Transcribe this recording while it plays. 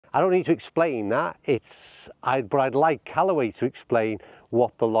I don't need to explain that, but I'd like Callaway to explain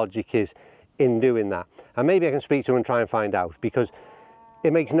what the logic is in doing that. And maybe I can speak to them and try and find out, because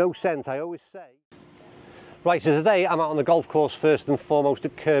it makes no sense. I always say... Right, so today I'm out on the golf course first and foremost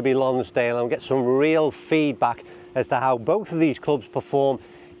at Kirby Lonsdale, and I'll get some real feedback as to how both of these clubs perform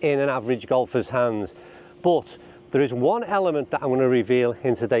in an average golfer's hands. But there is one element that I'm going to reveal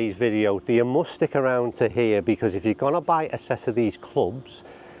in today's video that you must stick around to hear, because if you're going to buy a set of these clubs,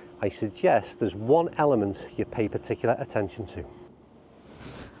 I suggest there's one element you pay particular attention to.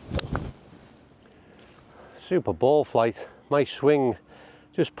 Super ball flight, my swing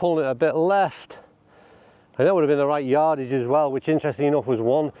just pulling it a bit left. And that would have been the right yardage as well, which interestingly enough was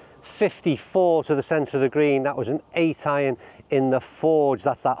 154 to the centre of the green. That was an 8-iron in the Forge.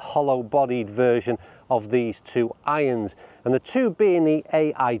 That's that hollow bodied version of these two irons. And the two being the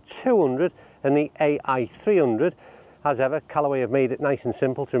AI 200 and the AI 300. As ever, Callaway have made it nice and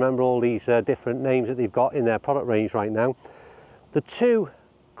simple to remember all these different names that they've got in their product range right now. The two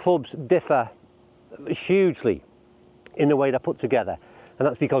clubs differ hugely in the way they're put together. And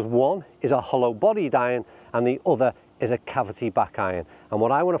that's because one is a hollow bodied iron and the other is a cavity back iron. And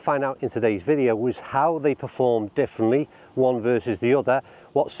what I want to find out in today's video is how they perform differently, one versus the other,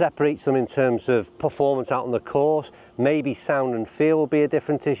 what separates them in terms of performance out on the course, maybe sound and feel will be a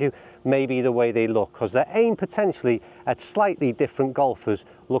different issue, maybe the way they look, because they're aimed potentially at slightly different golfers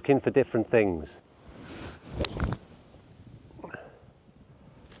looking for different things.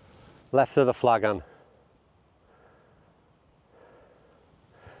 Left of the flag on.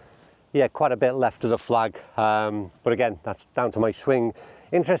 Yeah, quite a bit left of the flag, but again, that's down to my swing.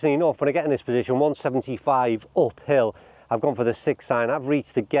 Interestingly enough, when I get in this position, 175 uphill, I've gone for the 6-iron. I've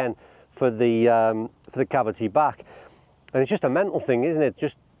reached again for the cavity back, and it's just a mental thing, isn't it?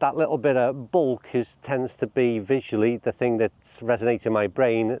 Just that little bit of bulk tends to be visually the thing that resonates in my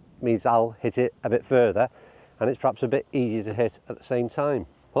brain. It means I'll hit it a bit further, and it's perhaps a bit easier to hit at the same time.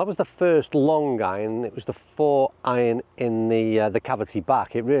 Well, that was the first long iron. It was the 4-iron in the cavity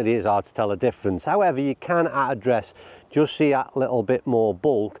back. It really is hard to tell the difference. However, you can at address just see that little bit more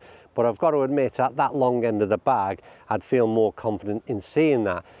bulk, but I've got to admit at that long end of the bag, I'd feel more confident in seeing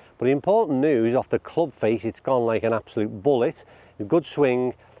that. But the important news off the club face, it's gone like an absolute bullet. A good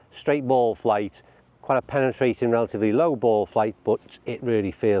swing, straight ball flight, quite a penetrating, relatively low ball flight, but it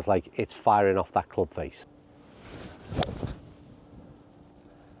really feels like it's firing off that club face.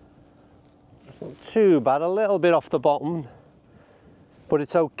 Not too bad, a little bit off the bottom, but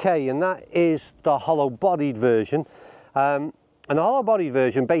it's okay. And that is the hollow bodied version, and the hollow bodied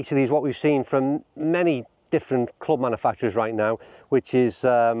version basically is what we've seen from many different club manufacturers right now, which is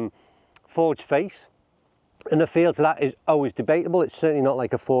forged face, and the feel to that is always debatable. It's certainly not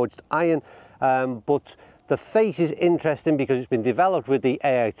like a forged iron, but the face is interesting because it's been developed with the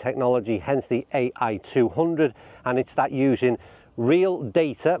AI technology, hence the AI 200, and it's that using real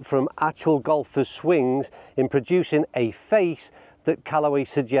data from actual golfers' swings in producing a face that Callaway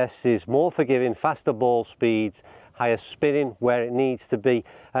suggests is more forgiving, faster ball speeds, higher spinning where it needs to be,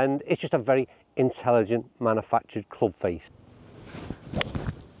 and it's just a very intelligent manufactured club face.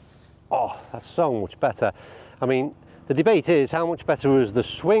 Oh, that's so much better. I mean, the debate is how much better was the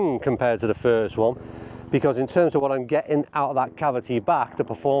swing compared to the first one, because in terms of what I'm getting out of that cavity back, the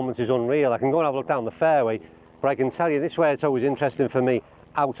performance is unreal. I can go and have a look down the fairway, but I can tell you this way, it's always interesting for me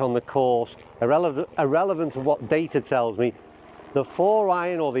out on the course, irrelevant of what data tells me, the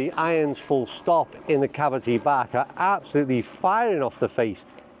 4-iron or the irons full stop in the cavity back are absolutely firing off the face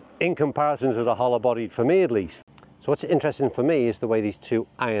in comparison to the hollow bodied, for me at least. So what's interesting for me is the way these two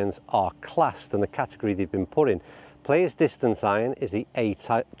irons are classed and the category they've been put in. Player's distance iron is the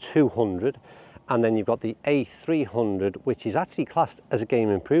A200, and then you've got the A300, which is actually classed as a game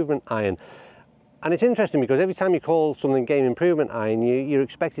improvement iron. And it's interesting because every time you call something game improvement iron, you're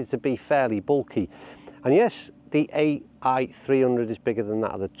expected to be fairly bulky. And yes, the AI 300 is bigger than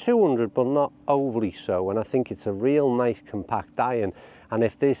that of the 200, but not overly so. And I think it's a real nice compact iron. And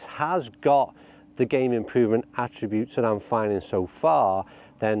if this has got the game improvement attributes that I'm finding so far,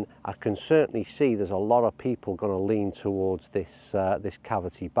 then I can certainly see there's a lot of people going to lean towards this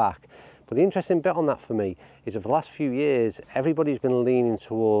cavity back. But the interesting bit on that for me is over the last few years, everybody's been leaning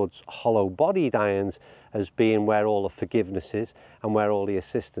towards hollow bodied irons as being where all the forgiveness is and where all the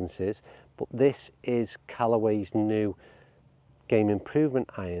assistance is. But this is Callaway's new game improvement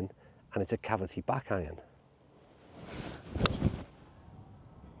iron, and it's a cavity back iron.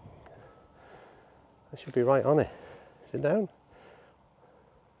 I should be right on it. Sit down.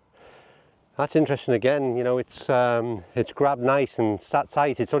 That's interesting again, you know, it's grabbed nice and sat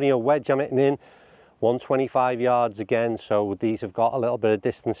tight. It's only a wedge I'm hitting in, 125 yards again, so these have got a little bit of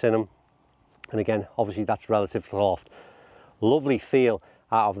distance in them. And again, obviously that's relative to loft. Lovely feel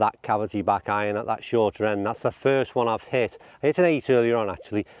out of that cavity back iron at that shorter end. That's the first one I've hit. I hit an 8 earlier on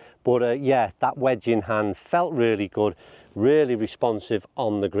actually, but yeah, that wedge in hand felt really good, really responsive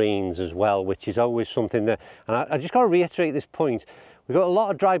on the greens as well, which is always something that, and I just got to reiterate this point, we've got a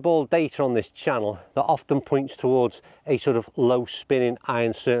lot of dry ball data on this channel that often points towards a sort of low spinning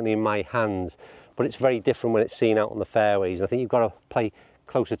iron, certainly in my hands, but it's very different when it's seen out on the fairways. And I think you've got to pay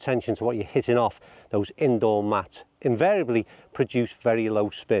close attention to what you're hitting off. Those indoor mats invariably produce very low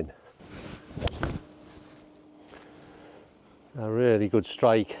spin. A really good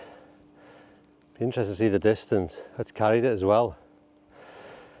strike. Be interested to see the distance. That's carried it as well.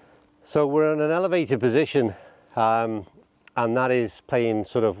 So we're in an elevated position, and that is playing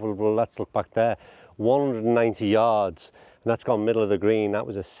sort of, well, let's look back there, 190 yards, and that's gone middle of the green. That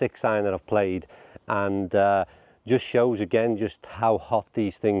was a 6 iron that I've played, and just shows again just how hot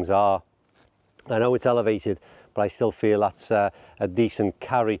these things are. I know it's elevated, but I still feel that's a decent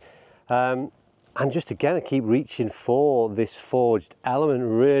carry. And just again, I keep reaching for this forged element.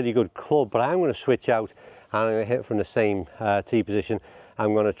 Really good club, but I'm going to switch out and I'm going to hit from the same tee position.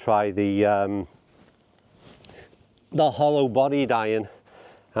 I'm going to try the hollow bodied iron,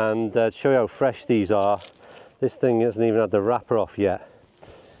 and show you how fresh these are. This thing hasn't even had the wrapper off yet.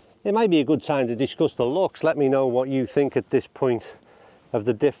 It might be a good time to discuss the looks. Let me know what you think at this point of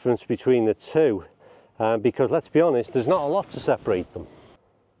the difference between the two, because let's be honest, there's not a lot to separate them.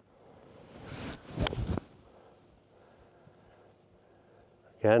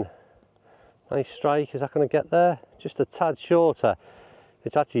 Again, nice strike. Is that going to get there? Just a tad shorter.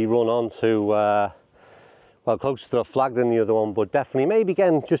 It's actually run on to well, closer to the flag than the other one, but definitely maybe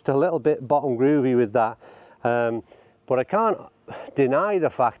again just a little bit bottom groovy with that. But I can't deny the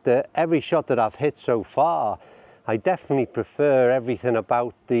fact that every shot that I've hit so far, I definitely prefer everything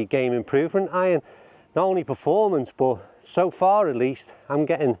about the game improvement iron. Not only performance, but so far at least, I'm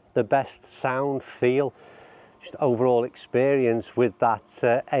getting the best sound, feel, just overall experience with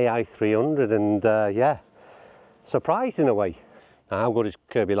that AI 300, and yeah, surprised in a way. Now, how good is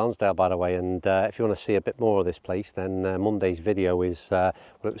Kirby Lonsdale, by the way? And if you want to see a bit more of this place, then Monday's video is, well,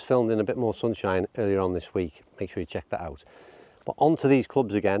 it was filmed in a bit more sunshine earlier on this week. Make sure you check that out. But onto these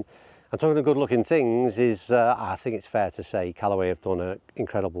clubs again. And talking of good looking things is, I think it's fair to say Callaway have done an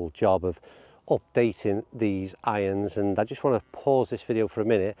incredible job of updating these irons, and I just want to pause this video for a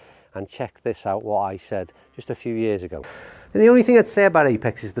minute and check this out, what I said just a few years ago. And the only thing I'd say about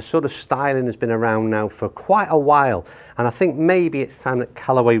Apex is the sort of styling has been around now for quite a while, and I think maybe it's time that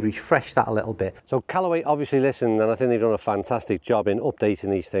Callaway refresh that a little bit. So Callaway obviously listened, and I think they've done a fantastic job in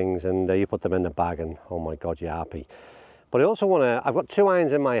updating these things, and you put them in the bag and oh my god, you're happy. But I also want to, I've got 2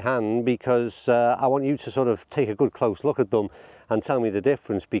 irons in my hand because I want you to sort of take a good close look at them and tell me the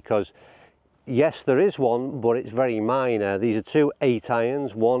difference, because yes, there is one, but it's very minor. These are 2 8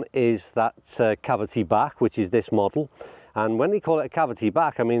 irons. One is that cavity back, which is this model. And when they call it a cavity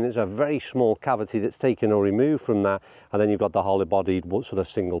back, I mean, there's a very small cavity that's taken or removed from that. And then you've got the hollow bodied sort of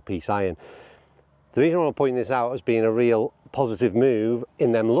single piece iron. The reason I want to point this out as being a real positive move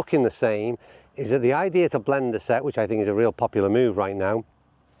in them looking the same is that the idea to blend a set, which I think is a real popular move right now,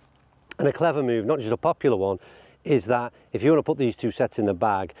 and a clever move, not just a popular one, is that if you want to put these 2 sets in the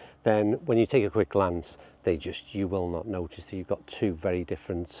bag, then when you take a quick glance, you will not notice that you've got 2 very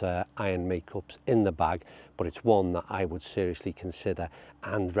different iron makeups in the bag, but it's one that I would seriously consider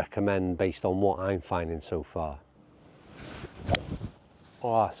and recommend based on what I'm finding so far.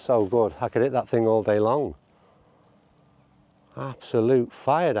 Oh, so good. I could hit that thing all day long. Absolute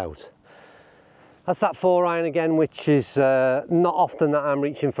fired out. That's that 4 iron again, which is not often that I'm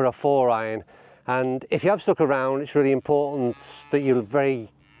reaching for a 4 iron. And if you have stuck around, it's really important that you'll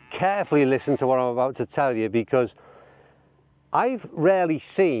very carefully listen to what I'm about to tell you, because I've rarely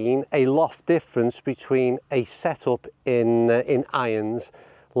seen a loft difference between a setup in irons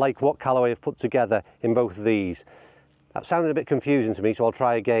like what Callaway have put together in both of these. That sounded a bit confusing to me, so I'll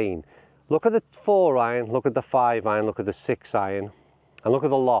try again. Look at the 4 iron, look at the 5 iron, look at the 6 iron, and look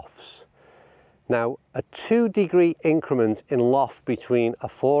at the lofts. Now, a 2-degree increment in loft between a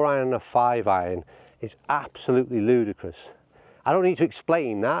 4 iron and a 5 iron is absolutely ludicrous. I don't need to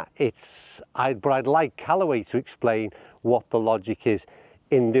explain that, but I'd like Callaway to explain what the logic is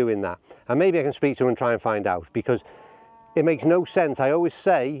in doing that. And maybe I can speak to him and try and find out, because it makes no sense. I always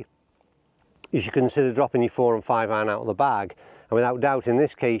say you should consider dropping your 4 and 5 iron out of the bag. And without doubt, in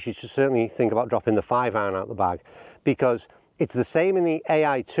this case, you should certainly think about dropping the 5 iron out of the bag, because It's the same in the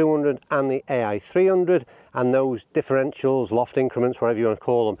AI 200 and the AI 300, and those differentials, loft increments, whatever you want to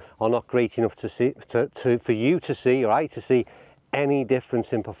call them, are not great enough to see, for you to see, or I to see, any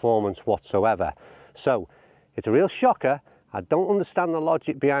difference in performance whatsoever. So it's a real shocker. I don't understand the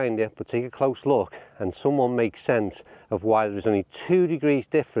logic behind it, but take a close look and someone makes sense of why there's only 2 degrees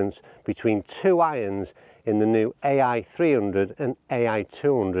difference between two irons in the new AI 300 and AI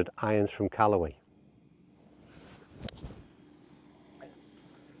 200 irons from Callaway.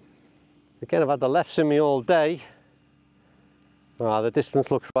 Again, I've had the lefts in me all day. The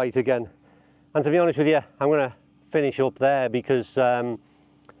distance looks right again. And to be honest with you, I'm going to finish up there because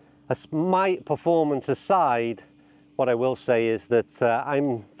as my performance aside, what I will say is that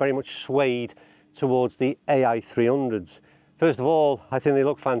I'm very much swayed towards the AI 300s. First of all, I think they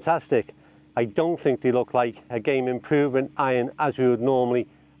look fantastic. I don't think they look like a game improvement iron as we would normally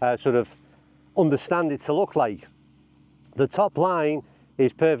sort of understand it to look like. The top line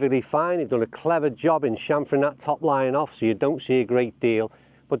is perfectly fine. They've done a clever job in chamfering that top line off so you don't see a great deal.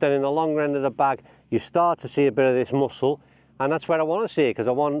 But then in the longer end of the bag, you start to see a bit of this muscle, and that's where I want to see it, because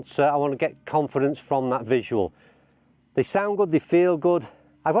I want to get confidence from that visual. They sound good, they feel good.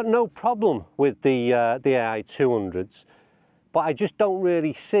 I've got no problem with the AI 200s, but I just don't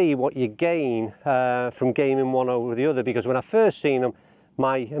really see what you gain from gaming one over the other, because when I first seen them,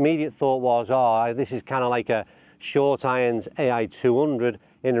 my immediate thought was, oh, this is kind of like a short irons AI 200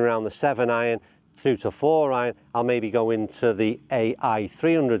 in around the 7 iron through to 4 iron. I'll maybe go into the AI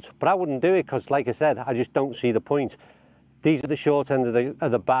 300s, but I wouldn't do it because, like I said, I just don't see the point. These are the short end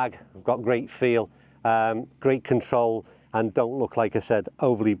of the bag. I've got great feel, great control, and don't look, like I said,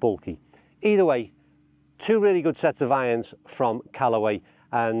 overly bulky. Either way, 2 really good sets of irons from Callaway,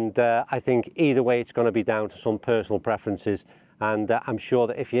 and I think either way it's going to be down to some personal preferences, and I'm sure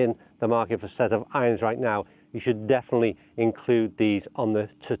that if you're in the market for a set of irons right now, you should definitely include these on the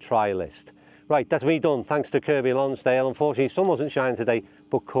to try list. Right, that's me done. Thanks to Kirby Lonsdale. Unfortunately, sun wasn't shining today,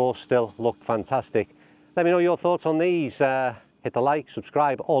 but course still looked fantastic. Let me know your thoughts on these. Hit the like,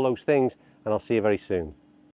 subscribe, all those things, and I'll see you very soon.